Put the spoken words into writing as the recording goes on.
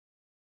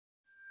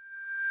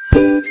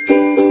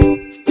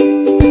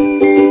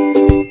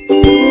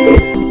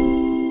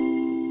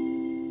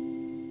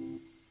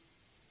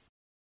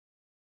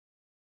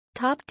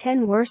Top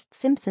 10 Worst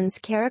Simpsons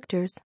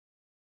Characters.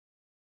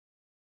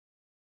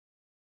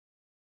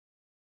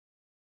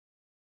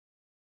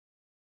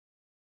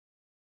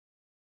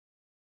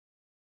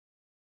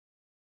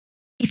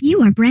 If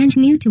you are brand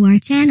new to our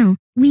channel,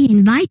 we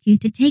invite you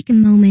to take a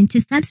moment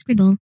to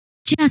subscribe.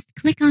 Just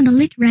click on the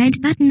lit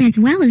red button as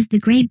well as the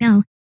gray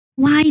bell.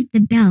 Why the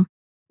bell?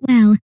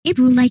 Well, it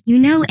will let you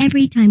know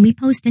every time we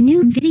post a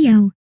new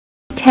video.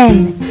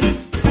 10.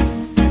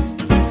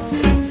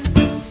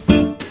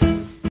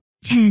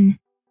 10.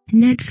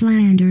 Ned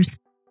Flanders.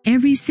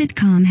 Every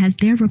sitcom has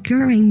their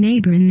recurring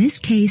neighbor. In this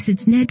case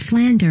it's Ned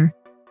Flanders.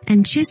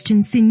 And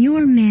Christian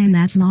Senior man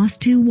that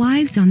lost 2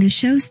 wives on the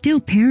show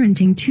still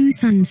parenting 2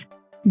 sons.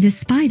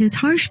 Despite his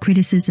harsh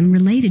criticism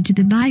related to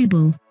the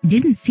Bible,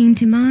 didn't seem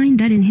to mind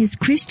that in his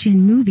Christian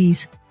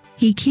movies.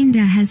 He kinda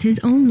has his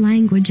own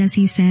language as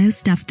he says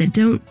stuff that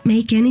don't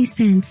make any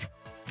sense.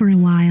 For a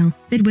while,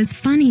 that was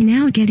funny,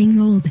 now getting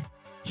old.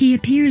 He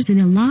appears in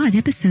a lot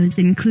episodes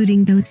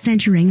including those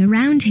centering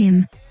around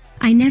him.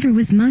 I never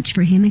was much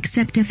for him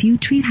except a few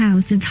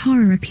Treehouse of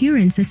Horror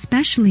appearance,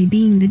 especially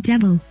being the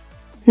devil.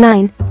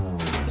 9.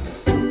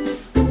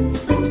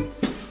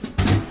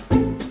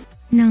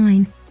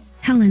 9.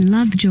 Helen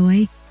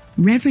Lovejoy.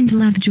 Reverend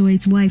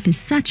Lovejoy's wife is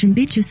such a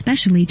bitch,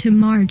 especially to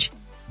Marge.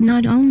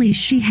 Not only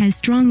she has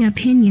strong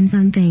opinions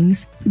on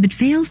things, but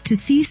fails to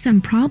see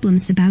some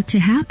problems about to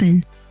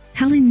happen.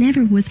 Helen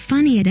never was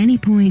funny at any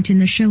point in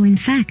the show. In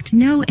fact,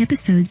 no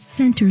episodes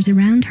centers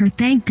around her,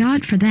 thank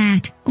God for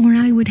that, or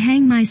I would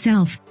hang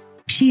myself.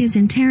 She is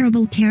a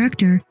terrible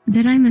character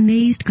that I'm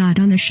amazed got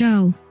on the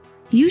show.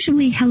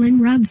 Usually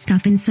Helen rubs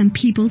stuff in some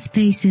people's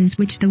faces,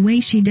 which the way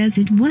she does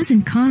it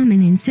wasn't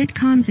common in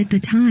sitcoms at the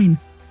time.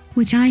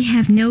 Which I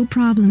have no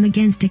problem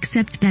against,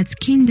 except that's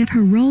kind of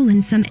her role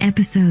in some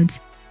episodes.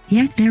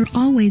 Yet there's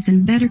always a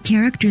better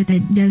character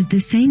that does the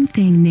same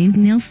thing named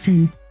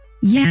Nilsson.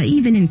 Yeah,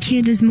 even a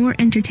kid is more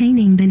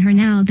entertaining than her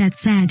now,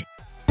 that's sad.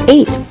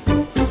 8.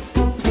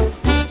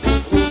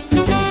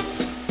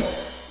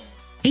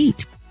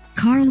 8.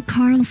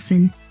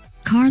 Carlson.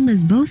 Carl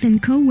is both a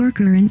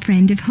co-worker and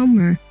friend of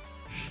Homer.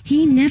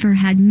 He never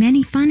had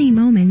many funny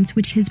moments,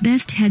 which his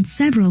best had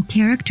several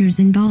characters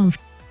involved.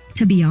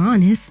 To be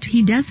honest,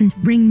 he doesn't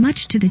bring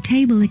much to the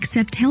table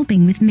except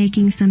helping with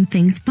making some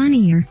things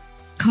funnier.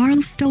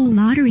 Carl stole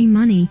lottery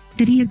money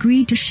that he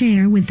agreed to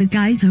share with the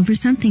guys over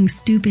something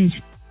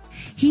stupid.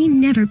 He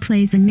never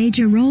plays a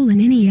major role in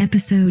any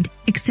episode,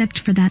 except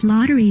for that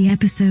lottery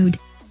episode.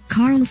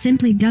 Carl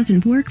simply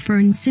doesn't work for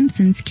an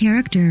Simpsons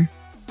character.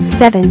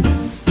 7.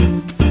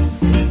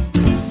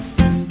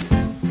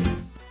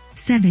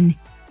 7.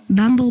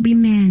 Bumblebee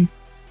Man.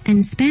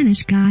 An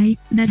Spanish guy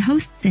that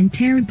hosts a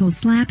terrible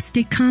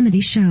slapstick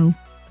comedy show.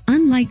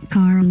 Unlike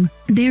Carl,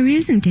 there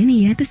isn't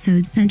any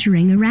episode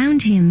centering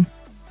around him.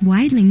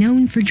 Widely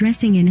known for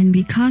dressing in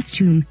an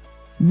costume.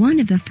 One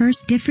of the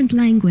first different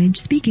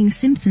language-speaking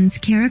Simpsons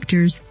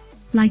characters.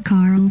 Like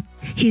Carl,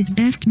 his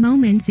best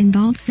moments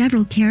involve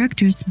several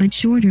characters but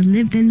shorter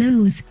lived than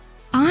those.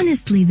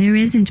 Honestly, there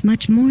isn't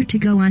much more to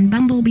go on.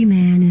 Bumblebee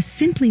Man is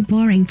simply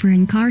boring for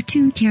a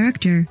cartoon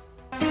character.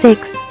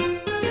 6.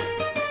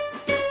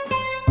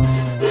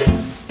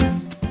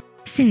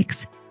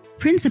 6.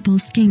 Principal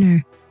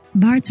Skinner.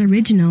 Bart's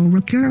original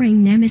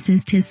recurring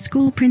nemesis to his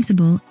school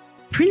principal.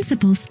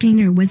 Principal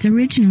Skinner was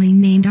originally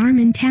named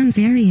Armin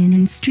Tamzarian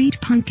and street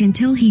punk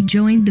until he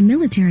joined the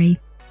military.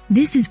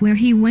 This is where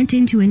he went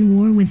into an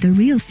war with the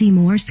real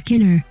Seymour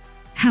Skinner.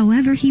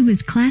 However, he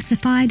was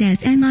classified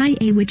as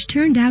MIA, which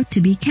turned out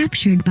to be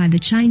captured by the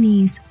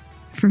Chinese.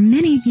 For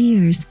many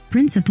years,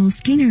 Principal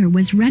Skinner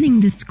was running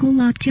the school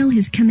up till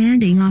his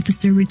commanding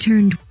officer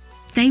returned.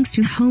 Thanks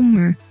to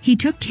Homer, he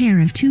took care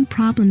of 2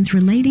 problems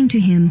relating to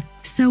him,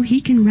 so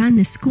he can run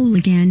the school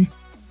again.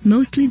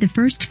 Mostly the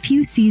first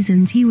few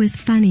seasons he was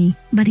funny,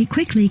 but he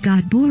quickly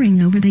got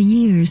boring over the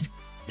years.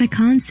 The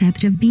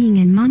concept of being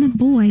a mama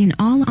boy in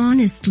all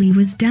honesty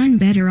was done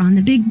better on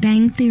The Big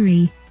Bang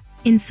Theory.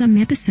 In some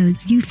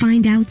episodes you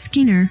find out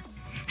Skinner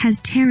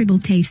has terrible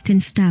taste in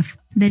stuff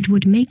that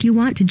would make you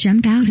want to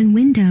jump out a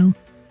window.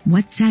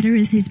 What's sadder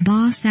is his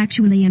boss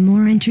actually a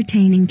more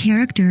entertaining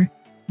character.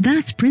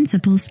 Thus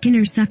Principal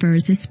Skinner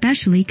suffers,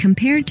 especially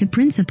compared to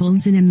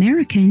principals in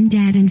American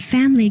Dad and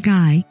Family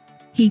Guy.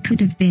 He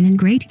could have been a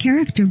great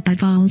character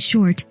but falls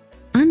short.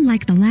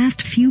 Unlike the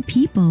last few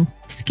people,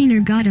 Skinner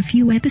got a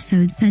few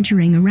episodes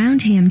centering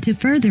around him to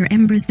further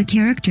embrace the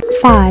character.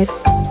 5.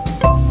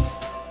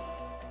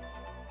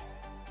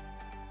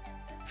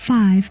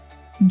 5.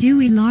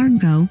 Dewey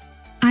Largo.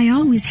 I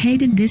always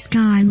hated this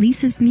guy.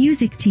 Lisa's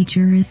music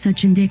teacher is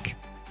such a dick.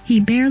 He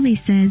barely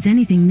says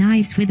anything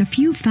nice with a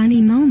few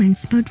funny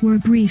moments but were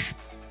brief.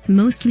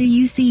 Mostly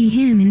you see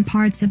him in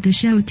parts of the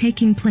show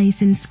taking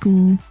place in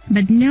school,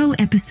 but no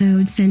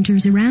episode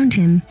centers around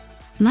him.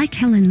 Like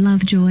Helen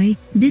Lovejoy,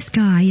 this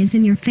guy is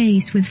in your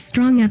face with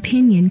strong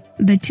opinion,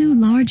 but too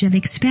large of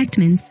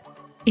expectations.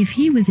 If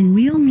he was a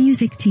real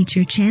music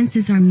teacher,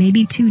 chances are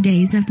maybe 2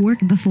 days of work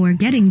before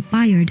getting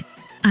fired.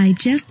 I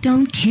just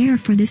don't care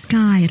for this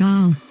guy at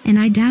all, and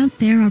I doubt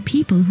there are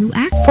people who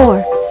act.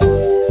 4,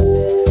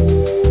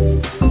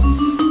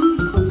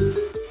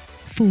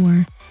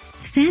 4.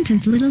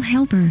 Santa's Little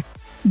Helper.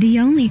 The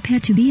only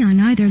pet to be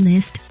on either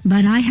list,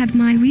 but I have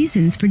my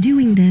reasons for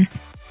doing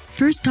this.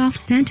 First off,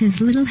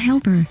 Santa's Little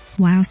Helper,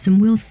 while some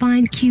will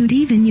find cute,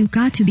 even you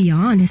got to be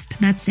honest,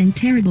 that's a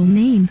terrible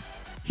name.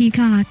 He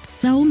got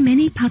so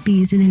many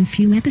puppies and in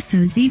few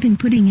episodes even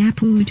putting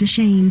Apu to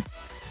shame.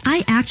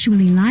 I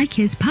actually like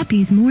his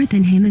puppies more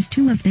than him, as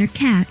 2 of their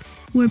cats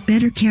were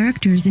better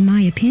characters in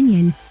my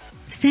opinion.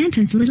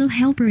 Santa's Little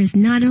Helper is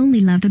not only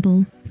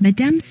lovable, but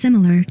damn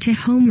similar to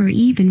Homer,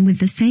 even with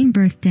the same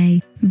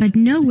birthday, but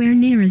nowhere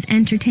near as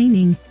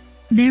entertaining.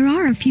 There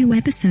are a few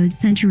episodes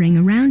centering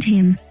around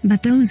him,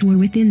 but those were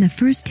within the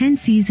first 10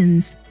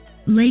 seasons.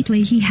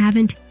 Lately he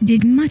haven't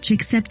did much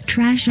except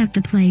trash up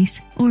the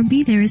place, or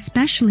be there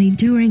especially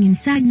during a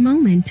sad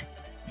moment.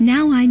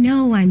 Now I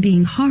know I'm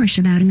being harsh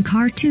about a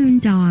cartoon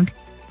dog.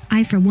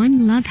 I for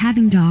one love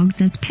having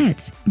dogs as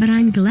pets, but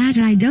I'm glad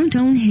I don't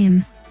own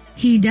him.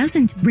 He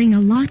doesn't bring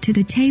a lot to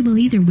the table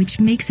either,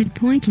 which makes it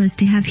pointless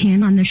to have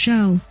him on the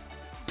show.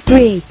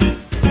 3,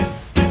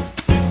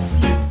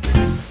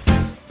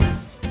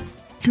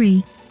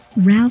 3.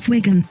 Ralph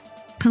Wiggum.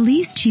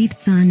 Police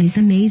chief's son is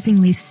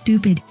amazingly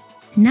stupid.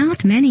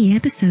 Not many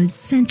episodes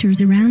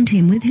centers around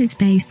him, with his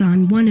face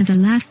on one of the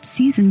last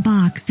season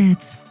box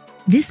sets.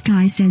 This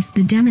guy says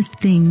the dumbest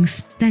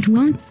things that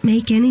won't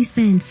make any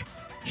sense.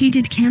 He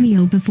did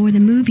cameo before the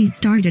movie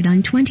started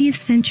on 20th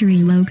Century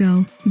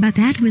logo, but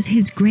that was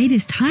his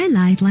greatest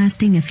highlight,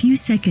 lasting a few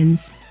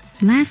seconds.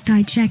 Last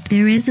I checked,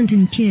 there isn't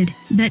a kid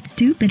that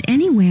stupid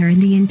anywhere in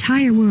the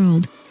entire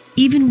world.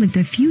 Even with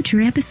the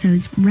future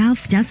episodes,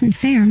 Ralph doesn't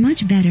fare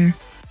much better.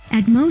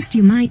 At most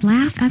you might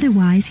laugh,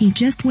 otherwise he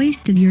just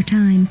wasted your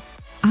time.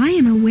 I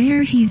am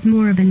aware he's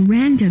more of a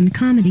random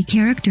comedy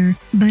character,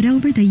 but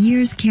over the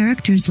years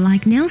characters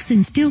like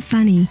Nelson still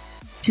funny.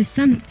 To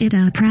sum it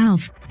up,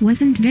 Ralph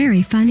wasn't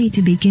very funny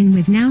to begin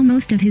with. Now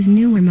most of his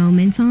newer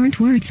moments aren't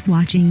worth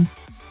watching.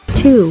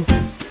 2,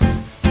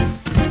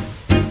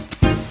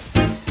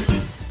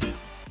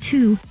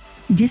 2.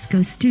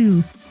 Disco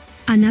Stew.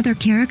 Another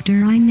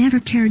character I never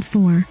cared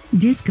for.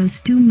 Disco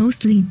Stew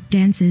mostly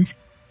dances.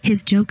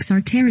 His jokes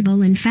are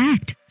terrible. In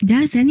fact,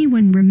 does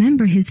anyone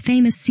remember his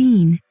famous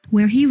scene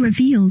where he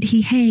revealed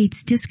he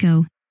hates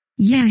disco?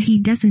 Yeah, he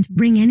doesn't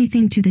bring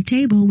anything to the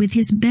table, with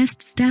his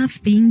best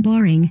stuff being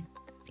boring.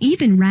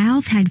 Even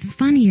Ralph had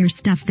funnier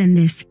stuff than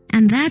this,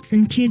 and that's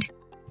in Kid.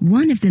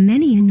 One of the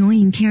many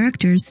annoying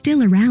characters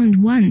still around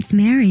once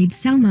married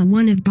Selma,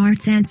 one of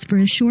Bart's aunts, for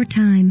a short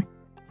time.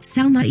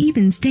 Selma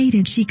even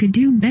stated she could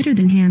do better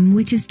than him,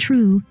 which is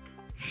true.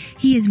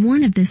 He is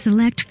one of the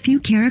select few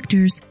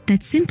characters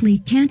that simply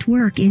can't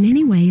work in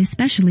any way,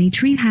 especially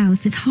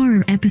Treehouse of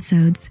Horror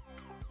episodes.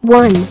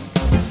 1,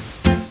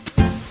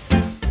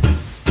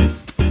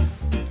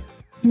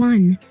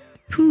 1.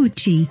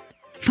 Poochie.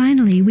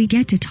 Finally we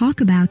get to talk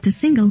about the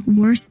single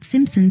worst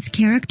Simpsons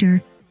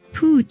character.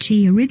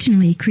 Poochie,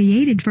 originally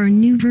created for a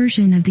new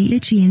version of the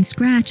Itchy and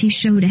Scratchy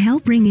show to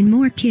help bring in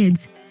more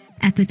kids.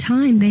 At the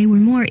time they were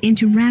more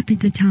into rap at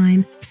the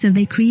time, so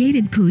they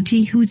created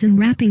Poochie, who's a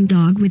rapping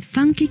dog with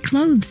funky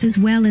clothes as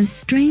well as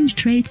strange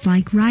traits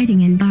like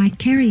riding and bike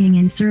carrying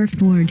and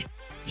surfboard.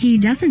 He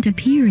doesn't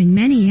appear in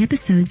many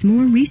episodes,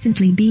 more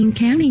recently being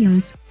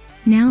cameos.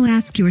 Now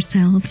ask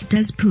yourselves,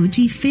 does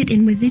Poochie fit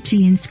in with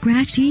Itchy and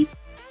Scratchy?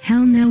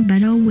 Hell no,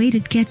 but oh wait,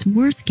 it gets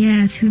worse.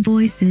 Guess who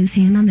voices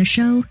him on the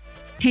show?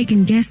 Take a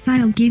guess,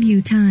 I'll give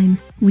you time.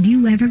 Would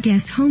you ever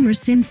guess Homer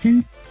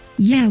Simpson?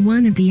 Yeah,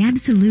 one of the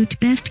absolute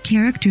best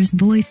characters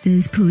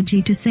voices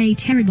Poochie to say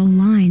terrible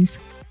lines.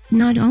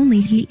 Not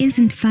only he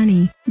isn't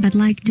funny, but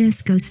like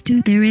Disco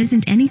Stew, there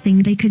isn't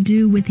anything they could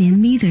do with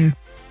him either.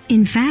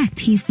 In fact,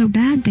 he's so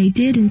bad they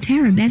did an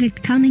terrible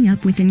edit coming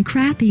up with a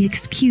crappy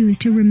excuse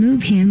to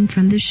remove him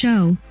from the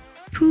show.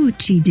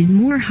 Poochie did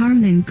more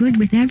harm than good,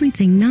 with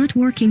everything not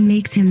working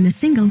makes him the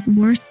single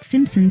worst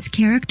Simpsons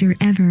character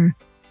ever.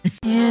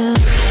 Yeah.